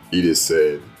 He just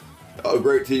said, "Oh,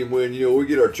 great team win. You know, we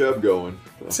get our Chubb going."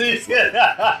 And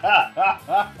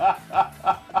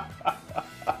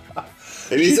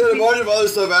he said a bunch of other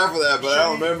stuff after that, but I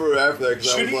don't remember after that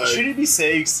because I was like, should he be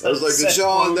saying? I was like,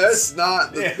 Deshaun, that's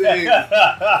not the thing.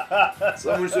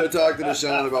 Someone should have talked to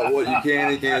Deshaun about what you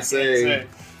can and can't say.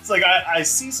 It's like I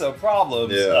see some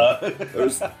problems. Yeah,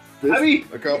 there's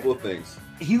a couple of things.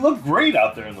 He looked great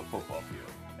out there in the football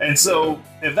field, and so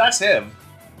if that's him,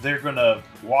 they're gonna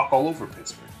walk all over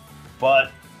Pittsburgh.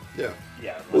 But yeah.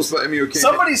 Well, I mean, you can't.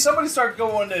 Somebody start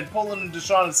going and pulling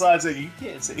Deshaun aside and saying, "You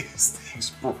can't say these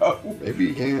things, bro." Maybe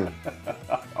you can.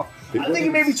 I think he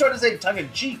maybe started to say tongue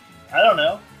in cheek. I don't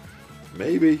know.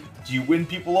 Maybe. Do you win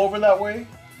people over that way?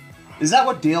 Is that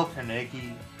what Dale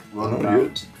Carnegie wrote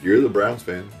about? You're the Browns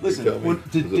fan. Listen,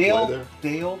 did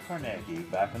Dale Carnegie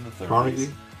back in the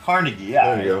 30s? Carnegie,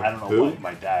 yeah. I don't know Who?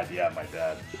 My dad.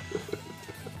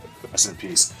 Rest in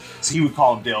peace. So he would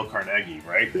call him Dale Carnegie,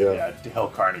 right? Yeah. Dale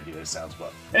Carnegie, that sounds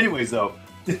well. Anyways, though,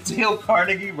 did Dale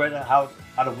Carnegie write how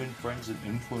to win friends and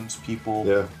influence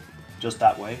people just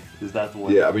that way? Is that the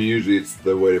way? Yeah, I mean, usually it's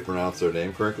the way to pronounce their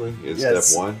name correctly. It's step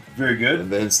one. Very good. And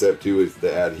then step two is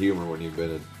to add humor when you've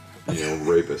been a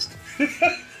rapist.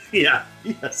 Yeah.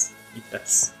 Yes.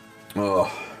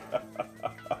 Oh.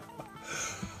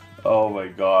 Oh my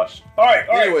gosh. All right.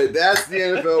 Anyway, that's the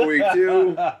NFL Week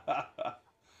 2.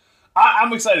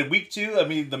 I'm excited. Week 2. I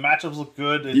mean, the matchups look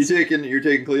good. You're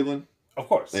taking Cleveland? Of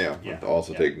course. Yeah.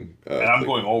 Also taking. And I'm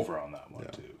going over on that one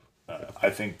too.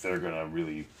 I think they're gonna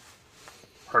really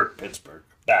hurt Pittsburgh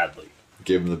badly.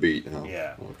 Give them the beat, huh?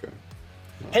 Yeah. Okay.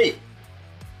 Hey,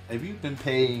 have you been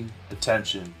paying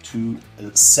attention to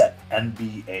the set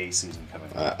NBA season coming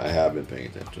up? I have been paying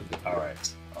attention. All right.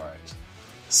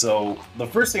 So the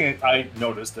first thing I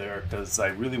noticed there, because I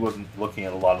really wasn't looking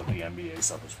at a lot of the NBA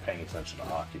stuff, I was paying attention to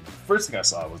hockey. But the first thing I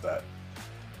saw was that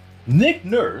Nick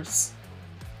Nurse,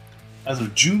 as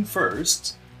of June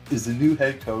 1st, is the new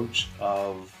head coach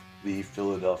of the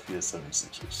Philadelphia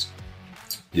 76ers.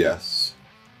 Yes.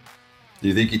 Do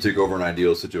you think he took over an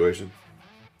ideal situation?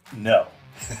 No.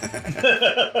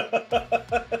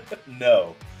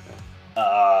 No.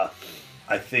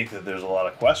 I think that there's a lot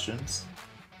of questions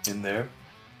in there.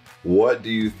 What do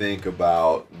you think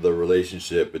about the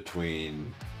relationship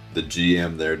between the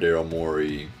GM there, Daryl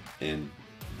Morey, and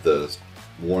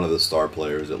one of the star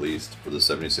players, at least, for the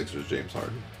 76ers, James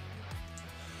Harden?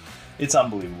 It's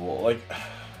unbelievable. Like,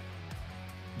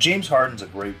 James Harden's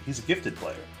he's a gifted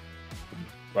player,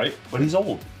 right? But he's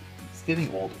old. He's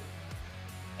getting older.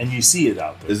 And you see it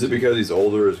out there. Is it because he's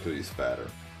older or is it because he's fatter?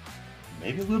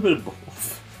 Maybe a little bit of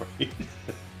both, right?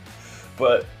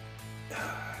 But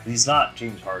he's not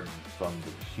James Harden from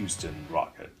the Houston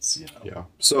Rockets, Yeah.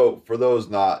 So, for those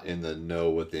not in the know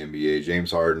with the NBA,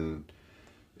 James Harden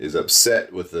is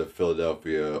upset with the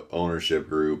Philadelphia ownership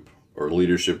group, or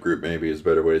leadership group maybe is a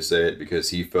better way to say it, because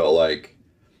he felt like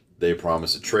they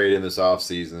promised a trade in this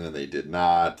offseason and they did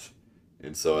not.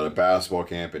 And so at a basketball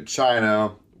camp in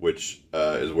China, which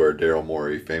is where Daryl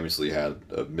Morey famously had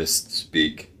a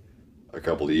misspeak a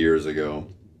couple of years ago,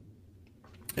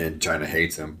 and China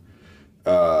hates him,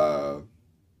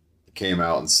 came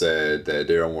out and said that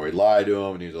Daryl Morey lied to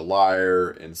him and he was a liar,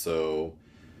 and so,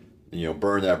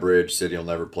 burn that bridge, said he'll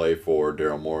never play for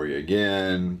Daryl Morey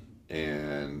again,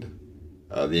 and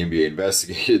the NBA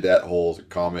investigated that whole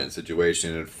comment and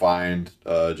situation and fined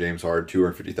James Harden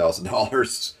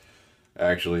 $250,000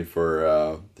 actually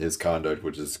for his conduct,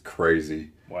 which is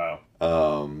crazy. Wow.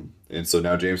 And so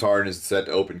now James Harden is set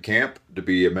to open camp to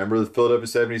be a member of the Philadelphia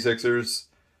 76ers.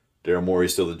 Daryl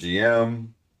Morey's still the GM.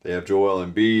 They have Joel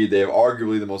Embiid. They have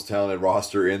arguably the most talented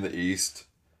roster in the East.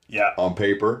 Yeah. On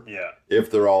paper. Yeah.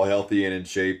 If they're all healthy and in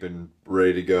shape and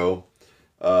ready to go.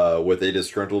 With a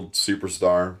disgruntled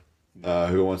superstar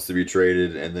who wants to be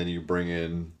traded. And then you bring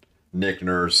in Nick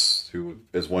Nurse, who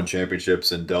has won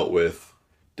championships and dealt with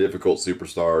difficult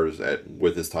superstars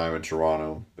with his time in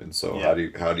Toronto. And so how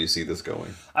do you see this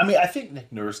going? I mean, I think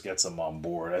Nick Nurse gets him on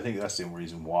board. I think that's the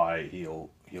reason why he'll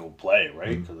play,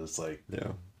 right? Because it's like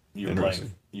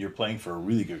you're playing for a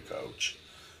really good coach.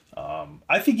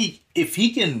 I think if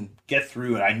he can get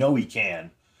through, and I know he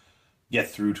can get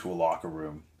through to a locker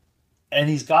room, and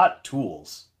he's got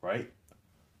tools, right?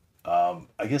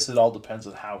 I guess it all depends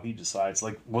on how he decides.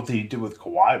 Like what he did with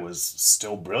Kawhi was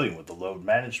still brilliant with the load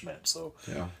management. So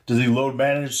does he load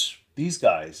manage these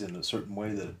guys in a certain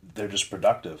way that they're just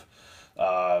productive?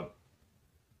 I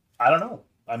don't know.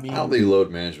 I mean, I don't think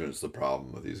load management is the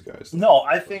problem with these guys. No,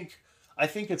 I think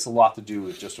it's a lot to do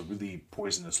with just a really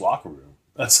poisonous locker room.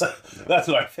 That's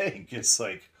what I think. It's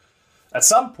like at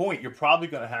some point you're probably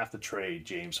going to have to trade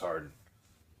James Harden,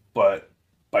 but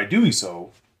by doing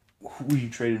so, who do you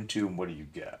trade him to and what do you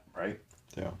get, right?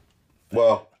 Yeah.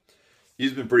 Well,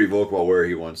 he's been pretty vocal about where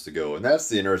he wants to go, and that's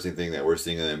the interesting thing that we're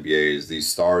seeing in the NBA is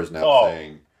these stars now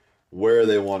saying where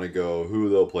they want to go, who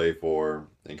they'll play for,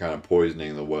 and kind of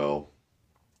poisoning the well.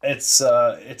 It's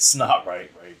not right?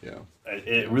 Yeah.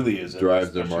 It really is.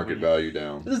 Drives their market value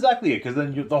down. That's exactly it, because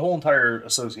then the whole entire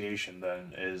association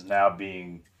then is now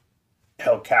being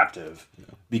held captive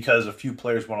because a few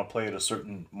players want to play at a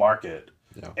certain market,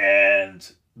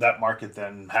 and that market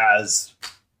then has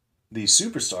these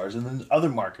superstars, and then other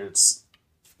markets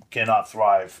cannot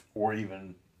thrive or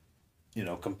even,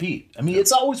 compete. I mean,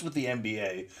 it's always with the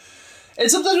NBA,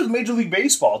 and sometimes with Major League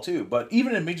Baseball too. But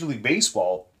even in Major League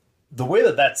Baseball, the way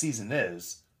that season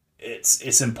is,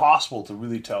 it's impossible to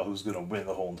really tell who's going to win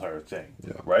the whole entire thing,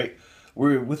 right?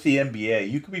 Where with the NBA,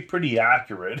 you can be pretty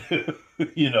accurate, at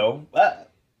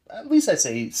least I'd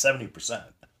say 70%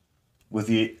 with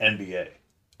the NBA.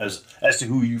 As to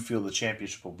who you feel the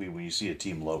championship will be when you see a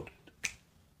team loaded.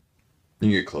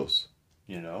 You get close.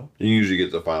 You usually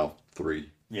get the final 3.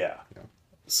 Yeah.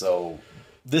 So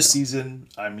this season,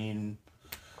 I mean,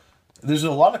 there's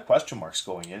a lot of question marks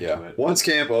going into it. Once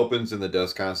camp opens and the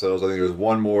dust kind of settles, I think there's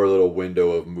one more little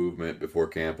window of movement before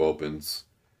camp opens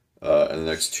in the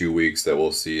next 2 weeks that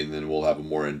we'll see, and then we'll have a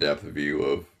more in-depth view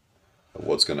of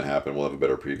what's going to happen. We'll have a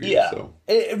better preview. Yeah. So.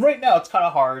 Right now, it's kind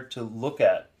of hard to look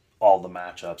at all the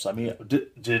matchups. I mean,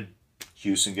 did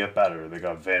Houston get better? They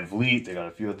got Van Vliet. They got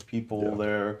a few other people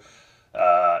there.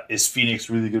 Is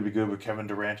Phoenix really going to be good with Kevin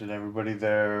Durant and everybody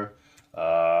there?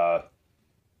 There's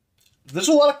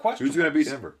a lot of questions. Who's going to beat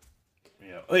Denver?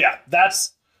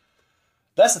 That's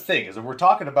the thing is that we're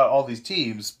talking about all these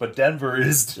teams, but Denver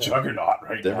is the juggernaut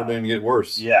right Denver now. didn't get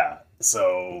worse. Yeah.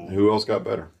 So who else got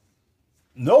better?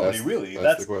 Nobody really.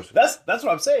 That's the question. That's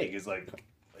what I'm saying. Is like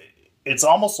it's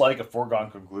almost like a foregone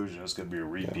conclusion. It's going to be a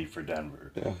repeat for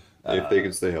Denver. Yeah, if they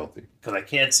can stay healthy. Because I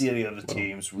can't see any other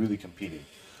teams really competing.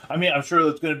 I mean, I'm sure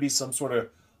there's going to be some sort of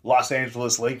Los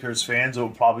Angeles Lakers fans who will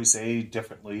probably say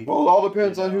differently. Well, it all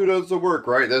depends on who does the work,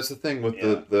 right? That's the thing with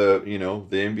the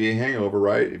NBA hangover,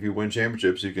 right? If you win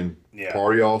championships, you can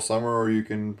party all summer or you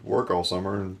can work all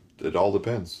summer, and it all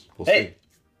depends. We'll see.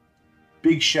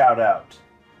 Big shout out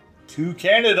to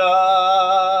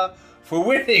Canada for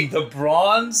winning the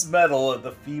bronze medal at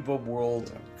the FIBA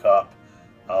World Cup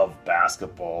of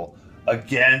basketball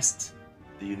against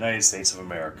the United States of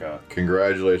America.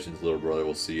 Congratulations, little brother.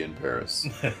 We'll see you in Paris.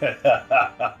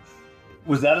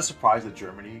 Was that a surprise that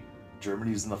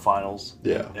Germany's in the finals?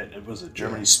 Yeah. It was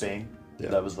Germany-Spain. Yeah.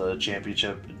 That was the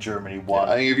championship. Germany won.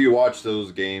 I think if you watch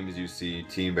those games, you see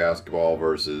team basketball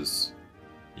versus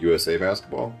USA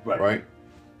basketball, right?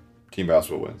 Team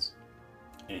basketball wins.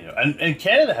 And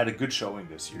Canada had a good showing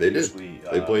this year. They did.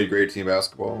 They played great team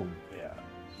basketball. Yeah.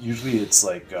 Usually it's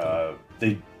like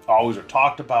they always are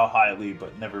talked about highly,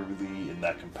 but never really in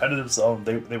that competitive zone.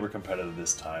 They were competitive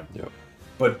this time. Yep.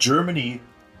 But Germany,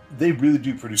 they really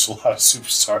do produce a lot of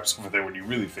superstars over there when you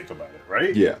really think about it,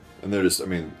 right? Yeah. And they're just, I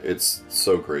mean, it's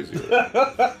so crazy.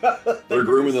 They're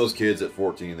grooming those kids at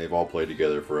 14. They've all played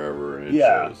together forever. And it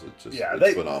shows.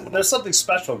 It's phenomenal. There's something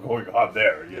special going on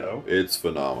there, you know? It's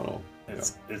phenomenal.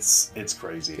 It's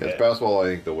crazy. Yeah, it's basketball, I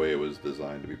think, the way it was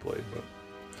designed to be played. But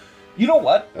you know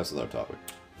what? That's another topic.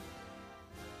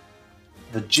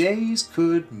 The Jays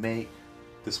could make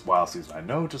this wild season. I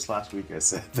know just last week I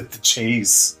said that the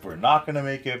Jays were not going to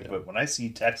make it, but when I see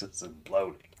Texas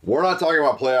imploding. We're not talking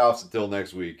about playoffs until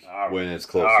next week when it's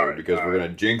closer because we're going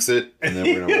to jinx it and then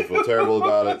we're going to feel terrible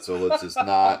about it. So let's just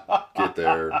not get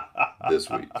there this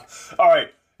week. All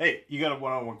right. Hey, you got a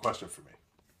one-on-one question for me?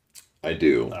 I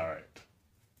do. All right.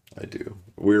 I do.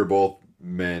 We're both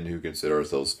men who consider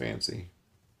ourselves fancy.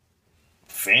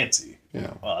 Fancy?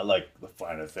 Yeah. Well, I like the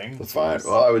finer things.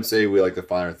 Well, I would say we like the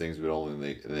finer things, but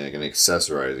only in an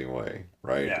accessorizing way,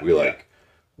 right? Yeah, we like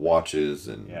watches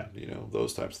and,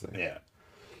 those types of things.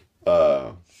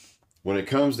 Yeah. When it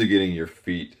comes to getting your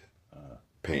feet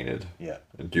painted,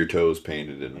 and your toes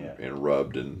painted and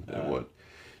rubbed and what,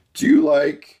 do you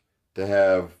like to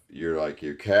have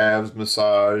your calves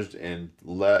massaged and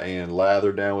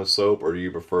lathered down with soap, or do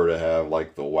you prefer to have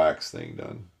like the wax thing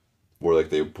done, where like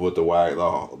they put the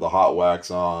hot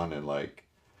wax on and like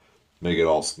make it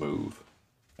all smooth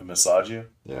and massage you?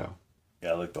 Yeah.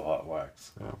 Yeah, I like the hot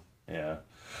wax. Yeah. Yeah.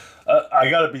 I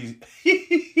gotta be.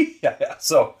 Yeah.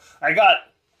 So I got.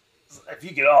 If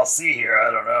you can all see here, I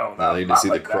don't know. Now you can see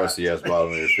like the crusty ass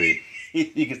bottom of your feet.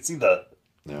 You can see the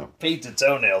Yeah. painted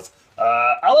toenails.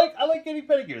 I like getting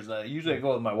pedicures. Usually I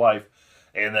go with my wife,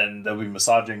 and then they'll be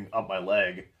massaging up my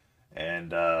leg,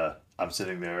 and I'm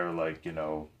sitting there like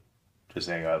just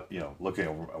hanging out, looking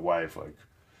over my wife like,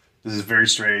 this is very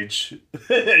strange.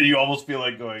 You almost feel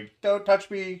like going, don't touch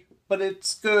me, but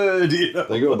it's good.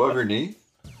 They go above your knee?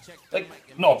 Like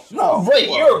no, right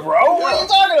here, bro. What are you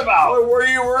talking about? What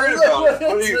are you worried about?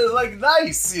 It's like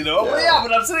nice, Yeah.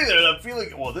 But I'm sitting there and I'm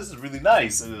feeling, well, this is really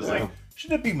nice, and it's like,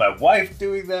 shouldn't it be my wife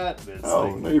doing that?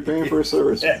 No, you're paying for a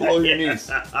service. Below your knees.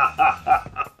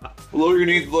 Below your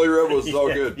knees, below your elbows, it's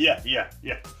all good. Yeah.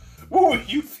 What were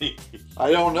you thinking?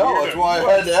 I don't know. That's why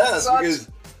I had to ask, because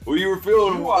you were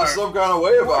feeling some kind of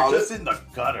way about it. Just in the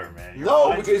gutter, man.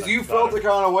 No, because you felt the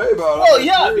kind of way about it. Well,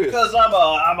 yeah, because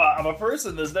I'm a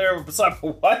person that's there beside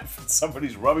my wife and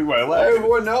somebody's rubbing my leg.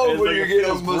 Everyone knows when you're getting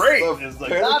a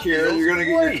pedicure, you're gonna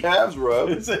get your calves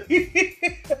rubbed.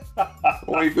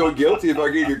 Well, you feel guilty about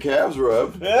getting your calves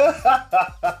rubbed.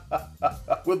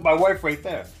 With my wife right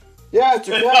there. Yeah, it's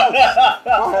your calves.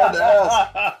 I had to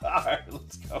ask. All right,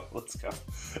 let's go.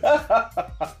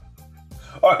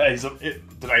 All right, so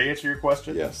did I answer your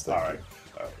question? Yes. All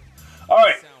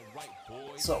right.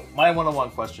 So my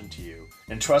one-on-one question to you,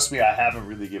 and trust me, I haven't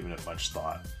really given it much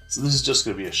thought. So this is just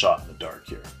going to be a shot in the dark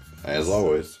here. As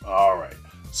always. All right.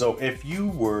 So if you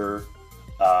were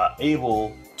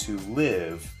able to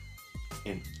live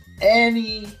in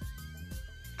any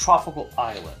tropical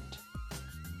island,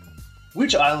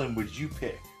 which island would you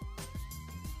pick?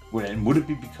 And would it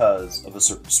be because of a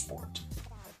certain sport?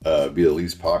 Be the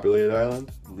least populated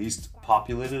island? Least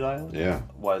populated island? Yeah.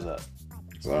 Why is that?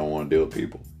 Because I don't want to deal with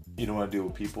people. You don't want to deal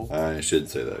with people? I should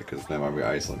say that, because that might be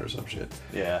Iceland or some shit.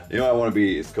 Yeah. You know what I want to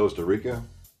be? It's Costa Rica.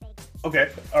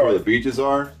 Okay. Where the beaches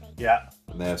are. Yeah.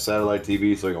 And they have satellite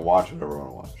TV so you can watch whatever I want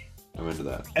to watch. I'm into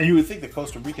that. And you would think that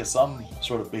Costa Rica, some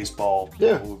sort of baseball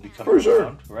would be coming for sure.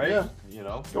 around, right? Yeah. You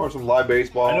know? Or some live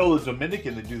baseball. I know the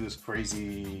Dominican, they do this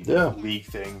crazy league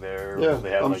thing there. Yeah.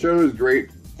 They have I'm sure there's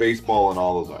great baseball in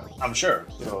all those islands. I'm sure.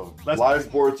 So live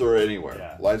sports are anywhere.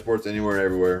 Yeah. Live sports anywhere and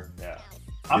everywhere. Yeah.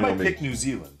 I might pick New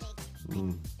Zealand.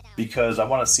 Because I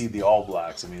want to see the All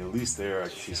Blacks. I mean, at least there I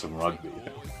can see some rugby.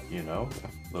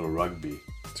 Little rugby.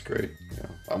 It's great. Yeah.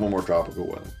 I want more tropical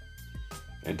weather.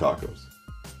 And tacos.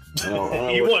 You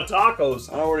want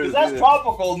tacos? I know where that's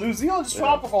tropical. New Zealand's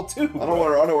tropical too. I know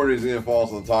where New Zealand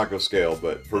falls on the taco scale,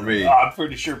 but for me, I'm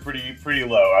pretty sure pretty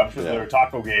low. I'm sure their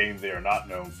taco game they are not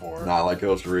known for. Not like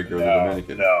Costa Rica or the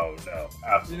Dominican. No,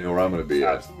 absolutely. You know where I'm going to be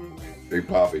absolutely. At? Big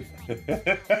Poppy.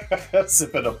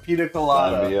 Sipping a pina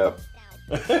colada. Sign me up.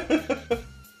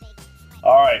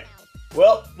 All right.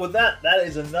 Well, with that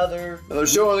is another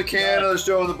show in the can, another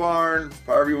show in the barn,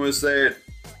 however you want to say it.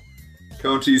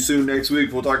 Coming to you soon next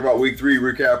week. We'll talk about week 3,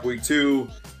 recap week 2.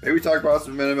 Maybe talk about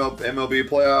some MLB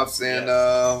playoffs, and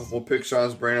we'll pick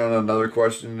Sean's brain on another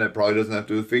question that probably doesn't have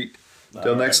to do with feet.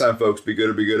 Until next time, folks, be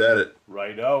good or be good at it.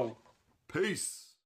 Righto. Peace.